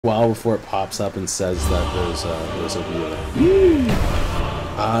while before it pops up and says that there's a viewer. Woo!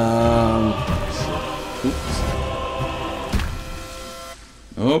 Oops.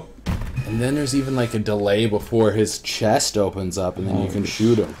 Oh. And then there's even like a delay before his chest opens up, and then you can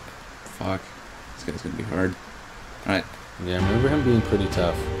shoot him. Fuck. This guy's gonna be hard. Alright. Yeah, I remember him being pretty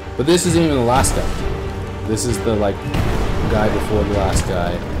tough. But this isn't even the last guy. This is the, like, guy before the last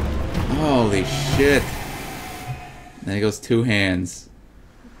guy. Holy shit. Then he goes two hands.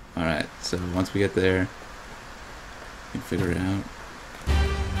 Alright, so once we get there, we can figure it out.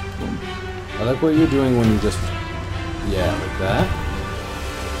 Boom. I like what you're doing when you just... Yeah, like that.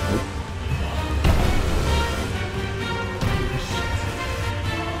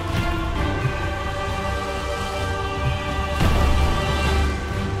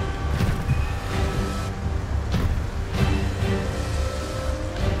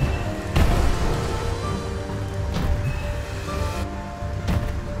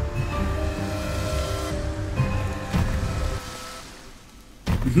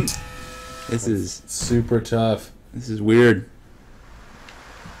 This is super tough. This is weird.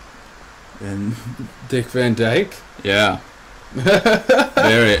 And Dick Van Dyke? yeah.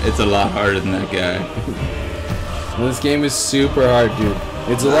 It's a lot harder than that guy. Well, this game is super hard, dude.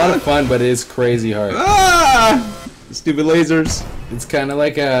 It's a lot of fun, but it is crazy hard. Ah! Stupid lasers. It's kind of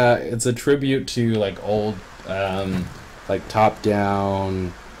like it's a tribute to like old, like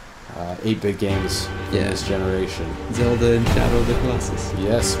top-down, 8-bit games from this generation. Zelda and Shadow of the Colossus.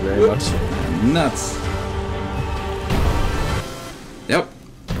 Yes, very much so. Nuts. Yep.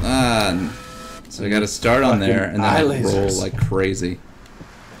 So I got to start on there and then roll like crazy.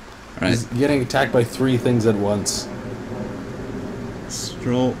 All right. He's getting attacked by 3 things at once.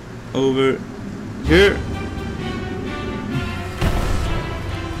 Stroll over here.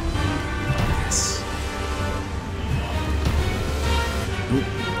 Yes.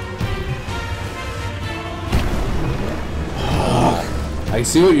 I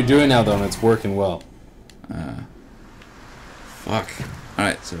see what you're doing now, though, and it's working well. Fuck.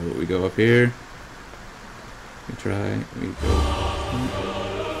 Alright, so we go up here. We try. We go.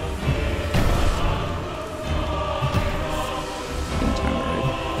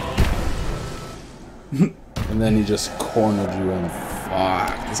 And then he just cornered you and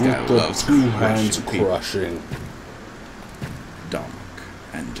fuck. This guy loves 2 hands crushing. Donk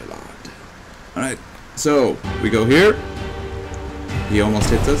and Jalad. Alright, so we go here. He almost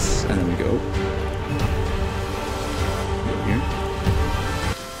hits us, and then we go. Here.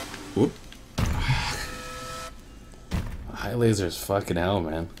 Whoop. Eye lasers, fucking hell,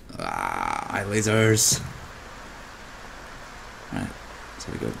 man. Eye lasers. Alright, so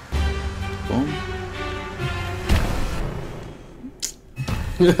we go. Boom.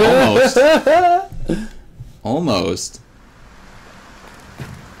 Almost. Almost.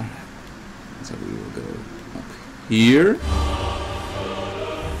 Alright, so we will go up here.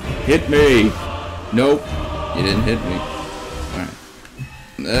 Hit me! Nope, you didn't hit me.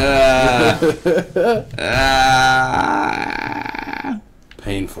 Alright.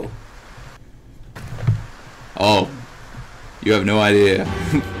 Painful. Oh, you have no idea.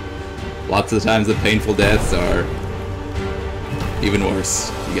 Lots of times the painful deaths are even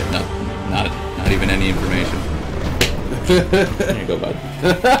worse. You get not even any information. There you go, bud.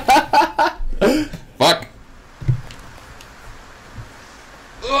 Fuck!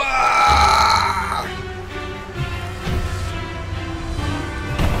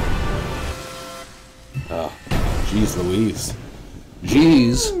 Oh, jeez Louise.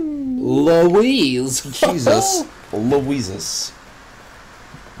 Jeez Louise. Jesus Louises.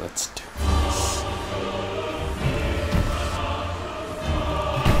 Let's do this.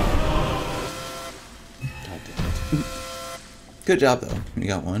 God damn it. Good job, though. You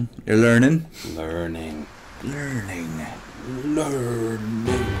got one. You're learning. Learning. Learning. Learning.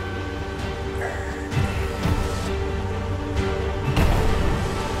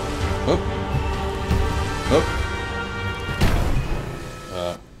 Oh.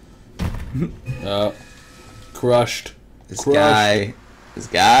 Oh. Crushed. This guy.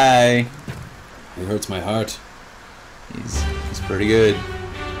 He hurts my heart. He's pretty good.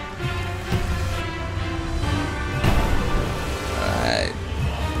 Alright.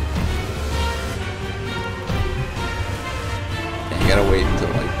 You gotta wait until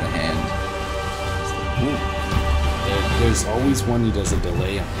like the hand. There's always one he does a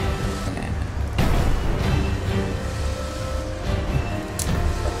delay on.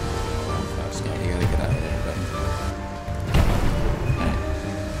 You gotta get out of there, buddy.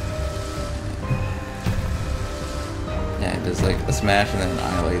 Yeah, it does like a smash and then an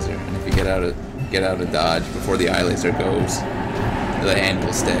eye laser, and if you get out of dodge before the eye laser goes, the hand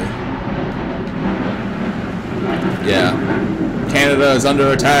will stay. Yeah. Canada is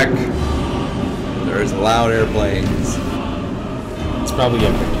under attack. There's loud airplanes. It's probably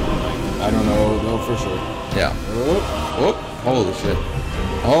getting picked up. I don't know though for sure. Yeah. Whoop, whoop. Holy shit.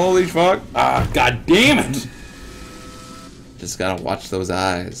 Holy fuck. Ah, god damn it! Just gotta watch those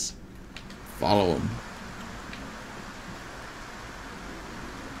eyes. Follow them.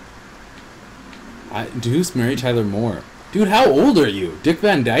 Who's Mary Tyler Moore? Dude, how old are you? Dick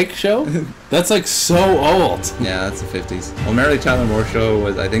Van Dyke Show? That's like so old. Yeah, that's the 50s. Well, Mary Tyler Moore Show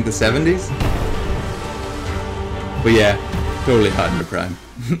was, I think, the 70s. But yeah, totally hot in her prime.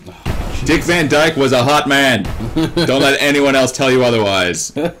 Dick Van Dyke was a hot man. Don't let anyone else tell you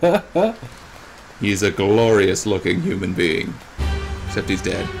otherwise. He's a glorious-looking human being. Except he's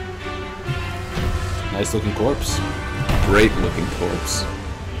dead. Nice looking corpse. Great-looking corpse.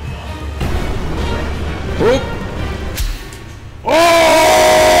 Whoop. Oh!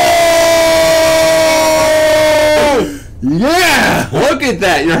 Yeah! Look at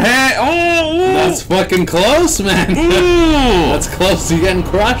that! Your hand. Oh! That's fucking close, man. That's close to getting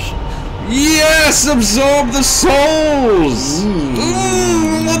crushed. Yes! Absorb the souls!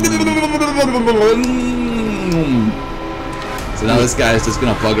 So now this guy is just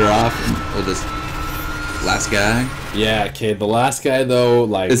gonna bugger off and we'll just... Last guy? Yeah, okay, the last guy though,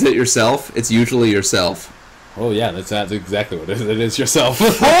 like... Is it yourself? It's usually yourself. Oh yeah, that's exactly what it is. It is yourself.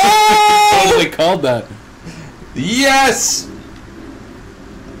 Totally called that. Yes!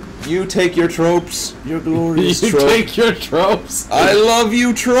 You take your tropes. Your glorious You tropes. take your tropes. I love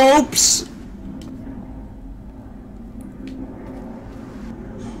you, tropes!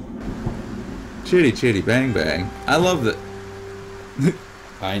 Chitty Chitty Bang Bang. I love that.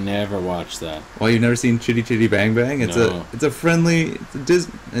 I never watched that. Well, you've never seen Chitty Chitty Bang Bang? It's No. it's a friendly...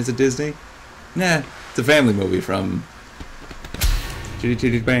 It's a Disney? Nah, it's a family movie from... Chitty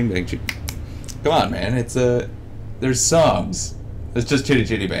Chitty Bang Bang. Come on, man. It's a... There's songs. It's just Chitty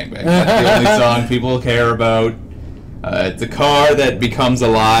Chitty Bang Bang. That's the only song people care about. It's a car that becomes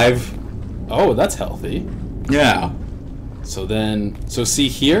alive. Oh, that's healthy. Yeah. So see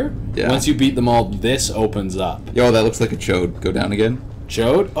here? Yeah. Once you beat them all, this opens up. Yo, that looks like a chode. Go down again.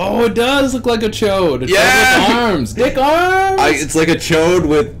 Chode? Oh, it does look like a chode. A Yeah! chode with arms. Dick arms! It's like a chode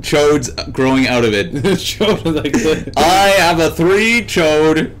with chodes growing out of it. Chode like this. I have a 3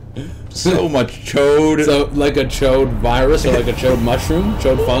 chode. So much chode. So, like a chode virus or like a chode mushroom?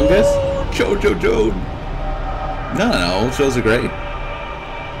 Chode fungus? Chode. No, shows are great.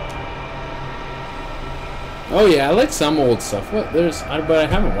 Oh yeah, I like some old stuff. But I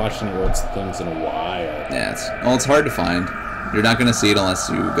haven't watched any old things in a while. Yeah, it's hard to find. You're not gonna see it unless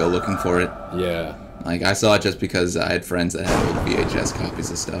you go looking for it. Yeah. Like, I saw it just because I had friends that had old VHS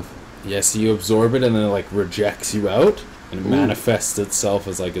copies of stuff. Yeah, so you absorb it and then it like rejects you out and it Ooh. manifests itself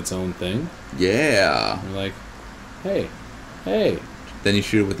as like its own thing. Yeah. You're like, hey. Then you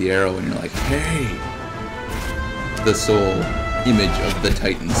shoot it with the arrow and you're like, hey. The soul. Image of the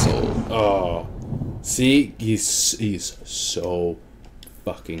Titan soul. Oh. See, he's so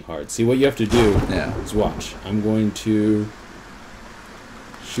fucking hard. See, what you have to do is watch. I'm going to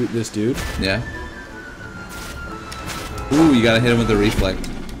shoot this dude. Yeah. Ooh, you gotta hit him with the reflex.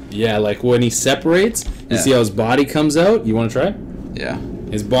 Yeah, like when he separates, you Yeah. see how his body comes out? You want to try? Yeah.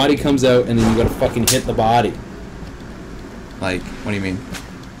 His body comes out, and then you gotta fucking hit the body. Like, what do you mean?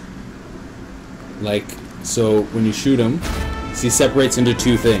 Like, so when you shoot him, see, he separates into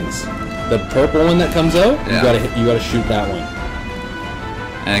 2 things. The purple one that comes out, Yeah. you gotta shoot that one.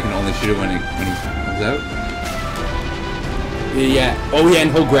 And I can only shoot it when he comes out? Yeah. Oh yeah,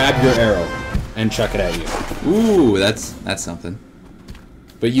 and he'll grab your arrow and chuck it at you. Ooh, that's something.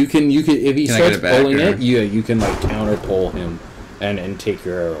 But you can if he Can I starts get it back, pulling or- it, you can like counter pull him and take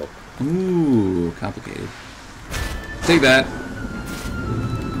your arrow. Ooh, complicated. Take that.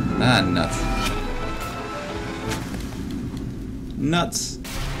 Ah, nuts. Nuts.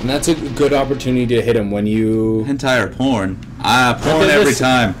 And that's a good opportunity to hit him when you... Hentai or porn? Ah, porn Aren't they every the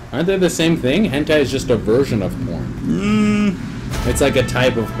time. Aren't they the same thing? Hentai is just a version of porn. It's like a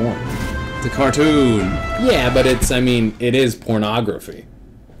type of porn. It's a cartoon. Yeah, but it is pornography.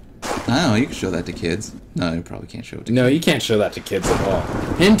 I don't know, you can show that to kids. No, you probably can't show it to No, you can't show that to kids at all.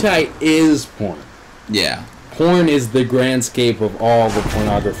 Hentai is porn. Yeah. Porn is the grand scape of all the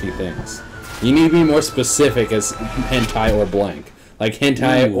pornography things. You need to be more specific as hentai or blank. Like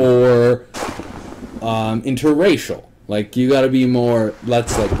hentai or interracial. Like you gotta be more, more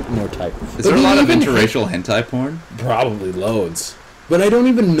type. Is there a lot of interracial hentai porn? Probably loads. But I don't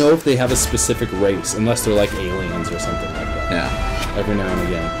even know if they have a specific race, unless they're like aliens or something like that. Yeah. Every now and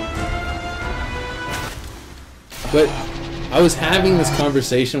again. But I was having this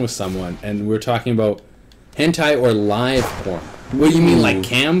conversation with someone, and we were talking about hentai or live porn. What do you mean, like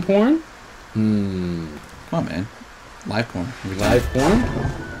cam porn? Come on, man. Live porn. Live porn?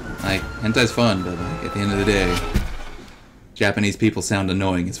 Like, hentai's fun, but like, at the end of the day, Japanese people sound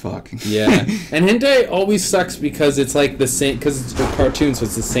annoying as fuck. Yeah. And hentai always sucks because it's like the same, because it's a cartoon, so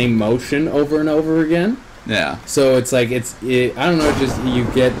it's the same motion over and over again. Yeah. So it's like, I don't know, just,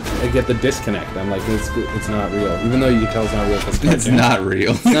 I get the disconnect. I'm like, it's not real. Even though you can tell it's not real. It's not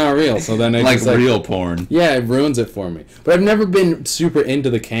real. It's not real. So then I like just, real porn. Yeah, it ruins it for me. But I've never been super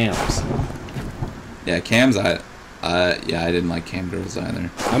into the cams. Yeah, cams, I didn't like cam girls either.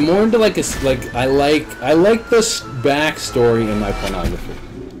 I'm more into I like the backstory in my pornography.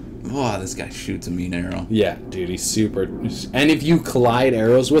 Wow, this guy shoots a mean arrow. Yeah, dude, he's super. And if you collide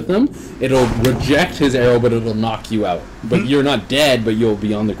arrows with him, it'll reject his arrow, but it'll knock you out. But you're not dead, but you'll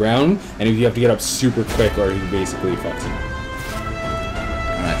be on the ground, and if you have to get up super quick, or he basically fucks you.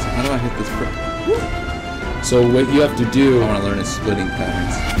 Alright, so how do I hit this So what you have to do... I want to learn his splitting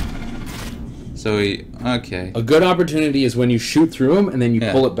patterns. So okay. A good opportunity is when you shoot through him, and then you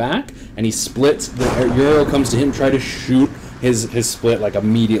pull it back, and he splits, your arrow comes to him, try to shoot his split like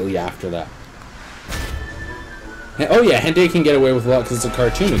immediately after that. Oh yeah, hentai can get away with a lot because it's a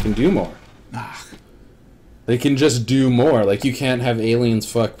cartoon. It can do more. They can just do more. Like, you can't have aliens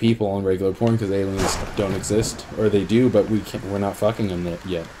fuck people on regular porn because aliens don't exist, or they do, but we're not fucking them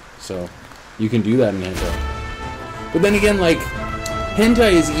yet. So you can do that in hentai. But then again, like,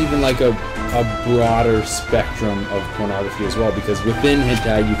 hentai is even like a broader spectrum of pornography as well, because within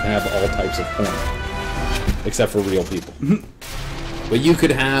hentai you can have all types of porn. Except for real people. But you could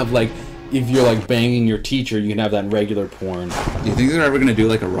have, like, if you're, like, banging your teacher, you can have that in regular porn. Do you think they're ever going to do,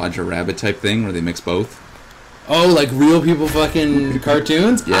 like, a Roger Rabbit type thing where they mix both? Oh, like real people fucking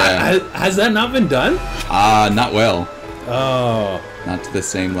cartoons? Yeah. Has that not been done? Not well. Oh. Not to the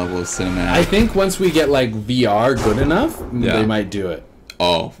same level as cinematic. I think once we get, like, VR good enough, they might do it.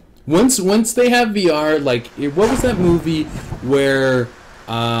 Oh. Once they have VR, like, what was that movie where...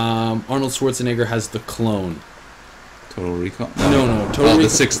 Arnold Schwarzenegger has the clone. Total Recall? No, Total Recall. The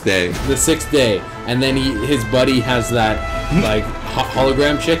Sixth Day. The Sixth Day. And then his buddy has that, like,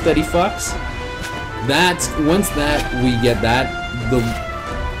 hologram chick that he fucks. Once we get that,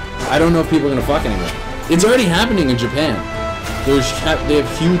 I don't know if people are gonna fuck anymore. It's already happening in Japan. They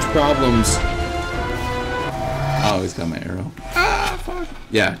have huge problems. Oh, he's got my arrow. Ah, fuck.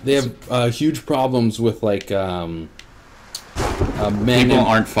 Yeah. They have huge problems with, like, people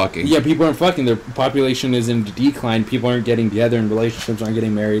aren't fucking. Yeah, people aren't fucking. Their population is in decline. People aren't getting together, and relationships aren't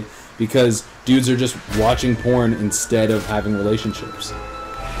getting married because dudes are just watching porn instead of having relationships.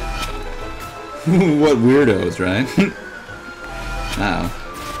 What weirdos, right? Wow.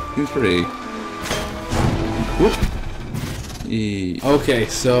 Seems pretty... Whoop. Okay,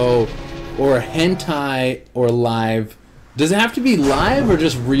 so... Or hentai or live... Does it have to be live or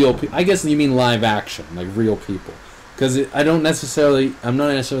just real people? I guess you mean live action, like real people. Because I'm not necessarily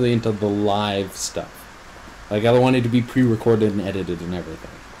into the live stuff. Like, I want it to be pre-recorded and edited and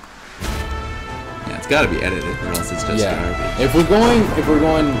everything. Yeah, it's got to be edited, or else it's just garbage. If we're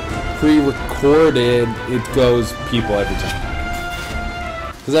going pre-recorded, it goes people every time.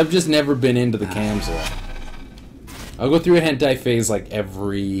 Because I've just never been into the cams a lot. I'll go through a hentai phase like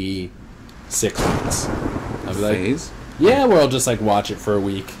every 6 months. I'll be phase? Like, yeah, where I'll just like watch it for a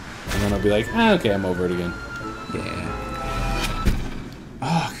week, and then I'll be like, okay, I'm over it again. Yeah.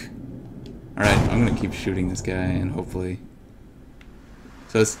 Ugh. Alright, I'm gonna keep shooting this guy and hopefully...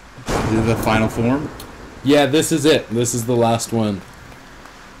 So this is the final form? Yeah, this is it. This is the last one.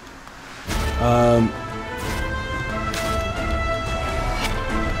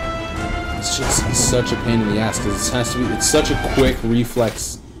 It's just such a pain in the ass because it's such a quick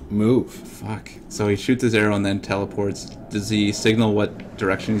reflex move. Fuck. So he shoots his arrow and then teleports. Does he signal what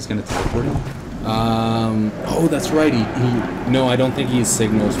direction he's gonna teleport in? Oh, that's right. No, I don't think he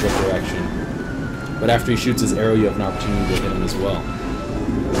signals what direction. But after he shoots his arrow, you have an opportunity to hit him as well.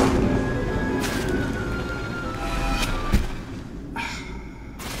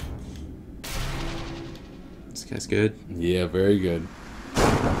 This guy's good. Yeah, very good.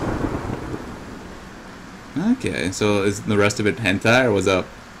 Okay, so is the rest of it hentai or what's up?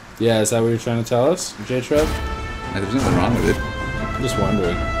 Yeah, is that what you're trying to tell us, J-Trev? There's nothing wrong with it. I'm just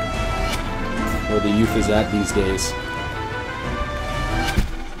wondering where the youth is at these days.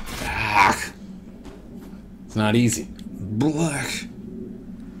 Ah. It's not easy. Black.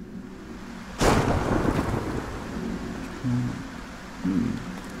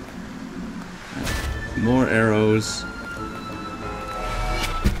 More arrows.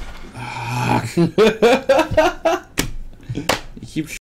 keep